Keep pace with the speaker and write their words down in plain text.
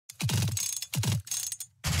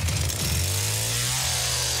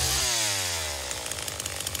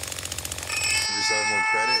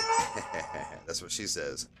That's what she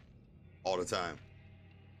says all the time.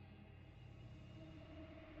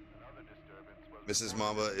 Mrs.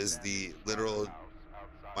 Mamba is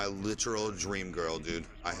my literal dream girl, dude.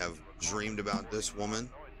 I have dreamed about this woman.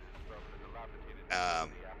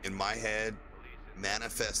 In my head,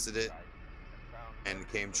 manifested it, and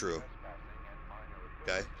it came true.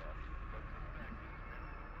 Okay.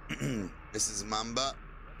 Mrs. Mamba,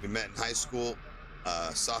 we met in high school,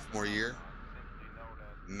 sophomore year.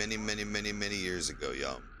 Many years ago,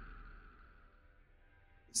 yo.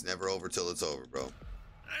 It's never over till it's over, bro.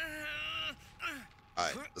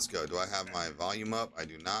 Alright, let's go. Do I have my volume up? I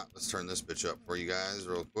do not. Let's turn this bitch up for you guys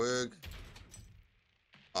real quick.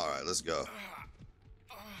 Alright, let's go.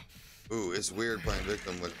 Ooh, it's weird playing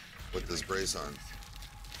victim with this brace on.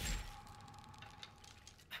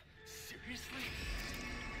 Seriously?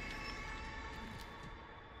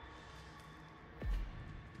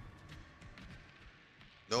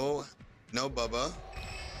 No, Bubba.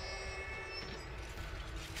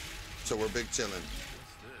 So we're big chillin'.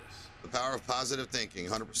 The power of positive thinking,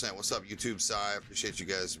 100%. What's up, YouTube Psy? I appreciate you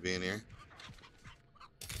guys being here.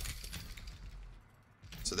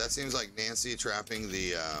 So that seems like Nancy trapping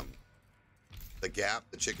the gap.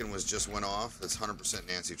 The chicken went off. That's 100%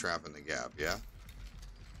 Nancy trapping the gap, yeah?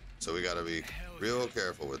 So we gotta be real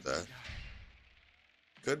careful with that.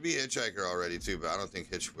 Could be Hitchhiker already too, but I don't think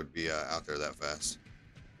Hitch would be out there that fast.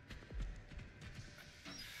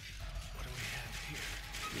 What do we have here?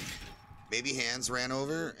 Maybe Hands ran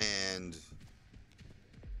over and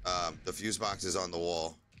the fuse box is on the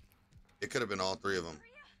wall. It could have been all three of them.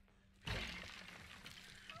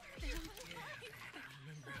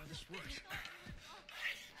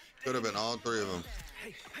 Could have been all three of them.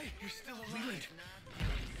 Hey, you're still alive.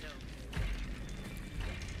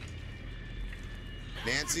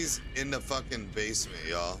 Nancy's in the fucking basement,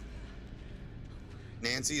 y'all.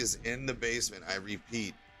 Nancy is in the basement, I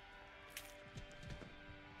repeat.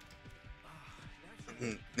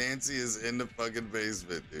 Nancy is in the fucking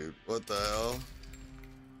basement, dude. What the hell?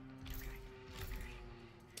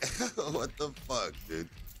 What the fuck, dude?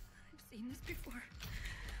 I've seen this before.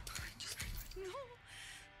 No.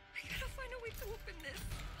 I gotta find a way to open this.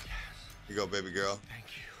 Yes. Here you go, baby girl. Thank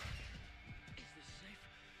you. Is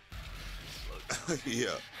this safe?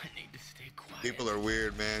 Yeah. I need to stay quiet. People are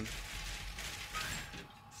weird, man.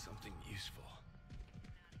 Something useful.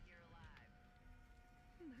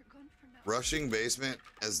 They're gone for now. Rushing basement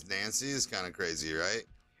as Nancy is kind of crazy, right?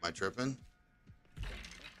 Am I tripping?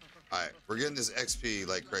 All right, we're getting this XP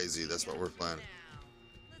like crazy. That's what we're playing.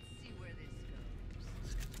 Let's see where this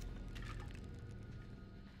goes.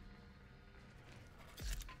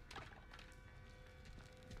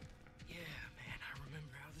 Yeah, man, I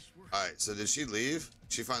remember how this works. All right, so did she leave?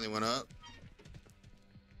 She finally went up.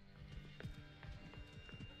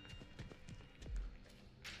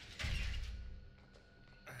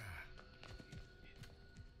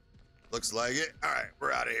 Looks like it. All right,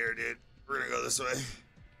 we're out of here, dude. We're gonna go this way.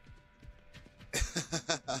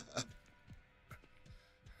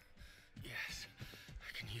 Yes,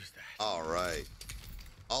 I can use that. All right.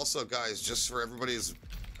 Also, guys, just for everybody's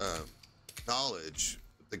knowledge,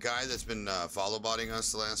 the guy that's been follow-botting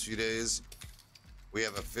us the last few days, we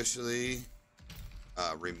have officially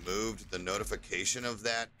removed the notification of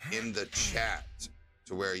that in the chat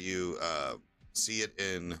to where you see it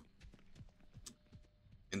in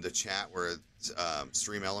the chat where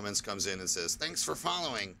Stream Elements comes in and says, thanks for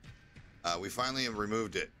following. We finally have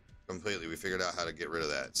removed it completely. We figured out how to get rid of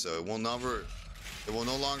that. So it will no longer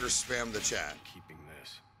spam the chat. Keeping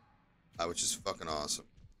this. Which is fucking awesome.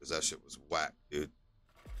 Because that shit was whack, dude.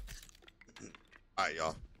 Alright,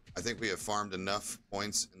 y'all. I think we have farmed enough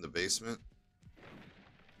points in the basement.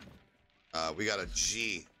 We got a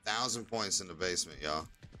G. 1,000 points in the basement, y'all.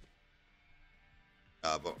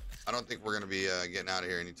 But I don't think we're going to be getting out of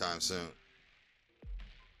here anytime soon.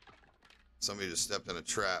 Somebody just stepped in a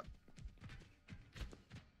trap.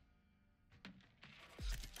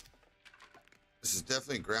 This is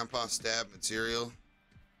definitely Grandpa Stab material.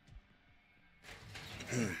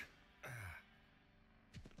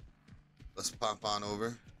 Let's pop on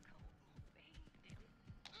over.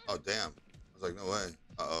 Oh, damn. I was like, no way.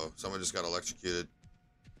 Uh-oh. Someone just got electrocuted.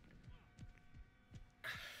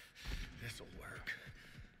 This'll work.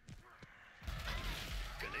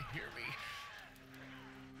 Gonna hear me.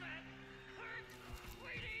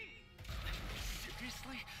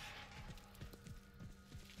 Seriously?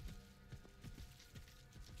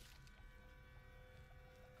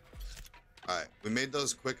 All right. We made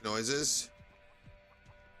those quick noises.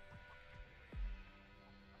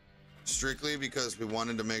 Strictly because we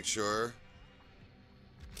wanted to make sure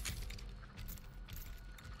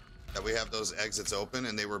that we have those exits open,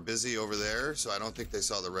 and they were busy over there, so I don't think they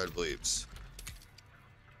saw the red bleeps.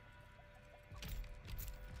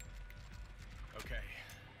 Okay.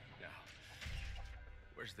 Now,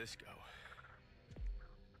 where's this go?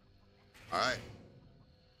 All right.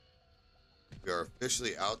 We are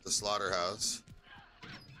officially out the slaughterhouse.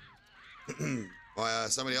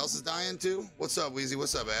 Somebody else is dying too? What's up, Weezy?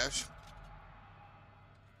 What's up, Ash?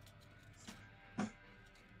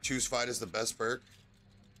 Choose fight is the best perk.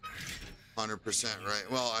 100% right.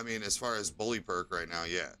 Well, I mean, as far as bully perk right now,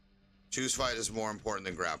 yeah. Choose fight is more important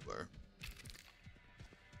than grappler.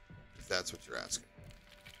 If that's what you're asking.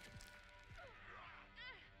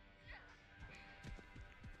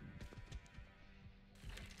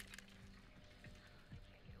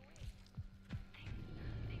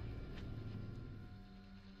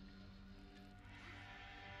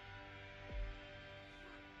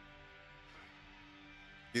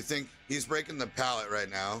 You think he's breaking the pallet right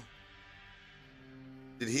now?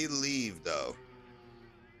 Did he leave though?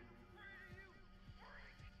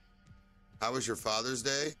 How was your Father's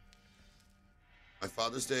Day? My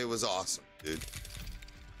Father's Day was awesome, dude.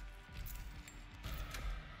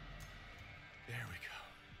 There we go.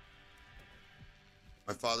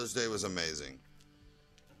 My Father's Day was amazing.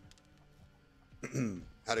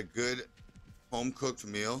 Had a good home-cooked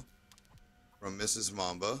meal from Mrs.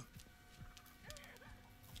 Mamba.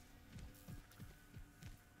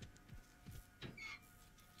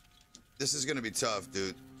 This is gonna be tough,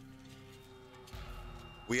 dude.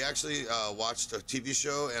 We actually watched a TV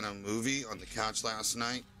show and a movie on the couch last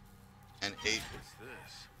night and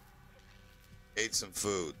ate some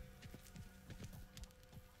food.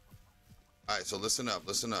 All right, so listen up,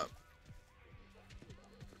 listen up.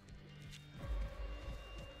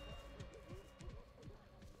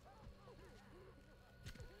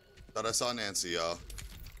 Thought I saw Nancy, y'all.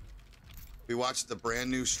 We watched the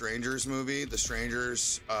brand new Strangers movie, The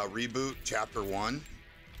Strangers reboot, Chapter 1.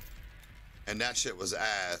 And that shit was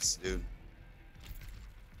ass, dude.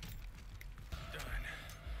 Done.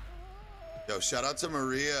 Yo, shout out to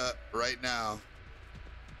Maria right now.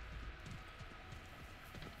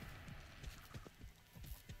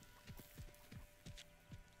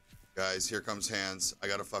 Guys, here comes Hands. I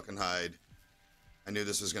gotta fucking hide. I knew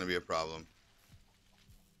this was gonna be a problem.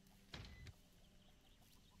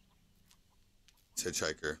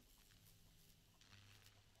 Hitchhiker.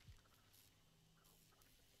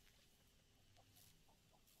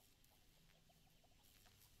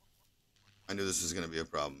 I knew this was going to be a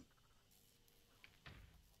problem.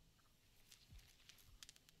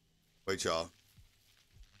 Wait, y'all.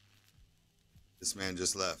 This man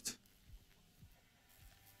just left.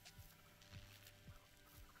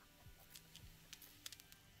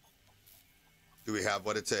 Do we have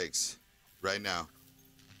what it takes right now?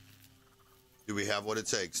 Do we have what it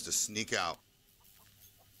takes to sneak out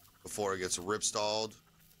before it gets rip-stalled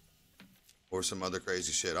or some other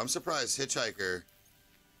crazy shit? I'm surprised Hitchhiker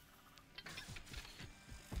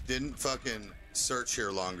didn't fucking search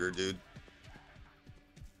here longer, dude.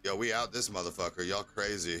 Yo, we out this motherfucker. Y'all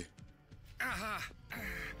crazy.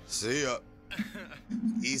 See ya.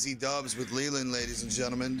 Easy dubs with Leland, ladies and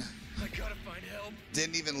gentlemen. I gotta find help.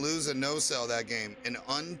 Didn't even lose a no-sell that game. An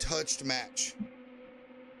untouched match.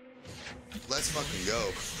 Let's fucking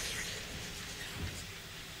go.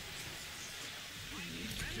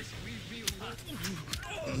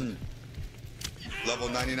 Level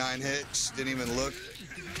 99 hits. Didn't even look.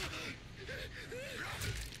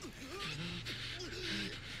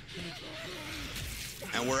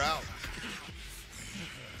 And we're out.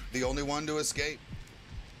 The only one to escape.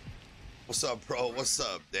 What's up, bro? What's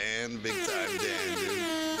up, Dan? Big time Dan, dude.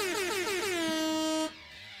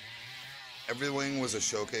 Everything was a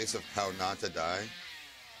showcase of how not to die.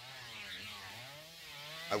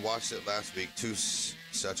 I watched it last week too.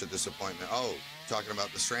 Such a disappointment. Oh, talking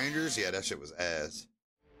about The Strangers? Yeah, that shit was ass.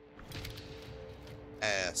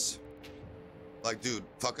 Ass. Like, dude,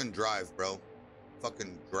 fucking drive, bro.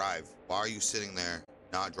 Fucking drive. Why are you sitting there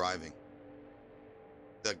not driving?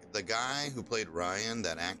 The guy who played Ryan,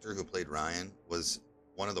 that actor who played Ryan, was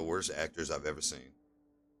one of the worst actors I've ever seen.